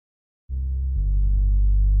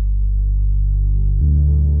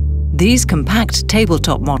These compact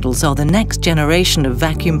tabletop models are the next generation of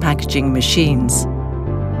vacuum packaging machines.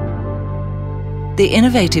 The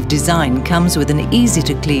innovative design comes with an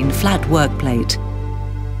easy-to-clean flat work plate,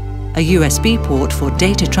 a USB port for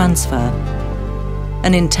data transfer,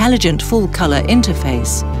 an intelligent full-color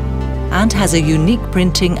interface, and has a unique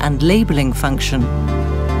printing and labeling function.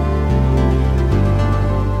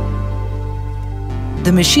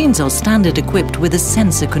 The machines are standard equipped with a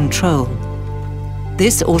sensor control.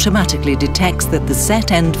 This automatically detects that the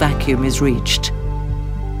set end vacuum is reached.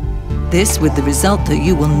 This with the result that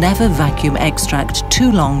you will never vacuum extract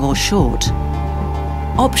too long or short.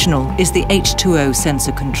 Optional is the H2O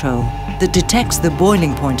sensor control that detects the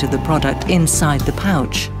boiling point of the product inside the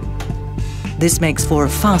pouch. This makes for a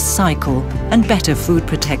fast cycle and better food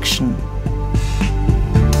protection.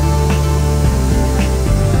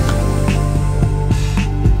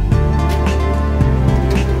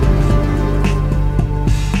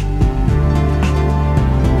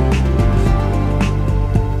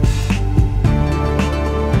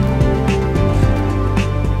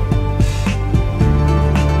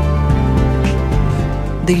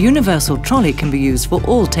 The universal trolley can be used for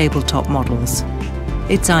all tabletop models.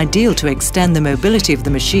 It's ideal to extend the mobility of the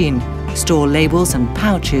machine, store labels and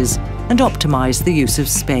pouches, and optimize the use of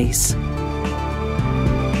space.